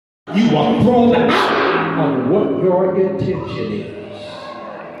You are thrown out on what your intention is.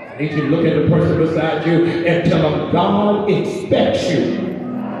 I need you to look at the person beside you and tell them God expects you.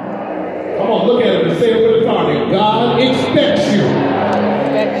 Come on, look at him and say it with authority.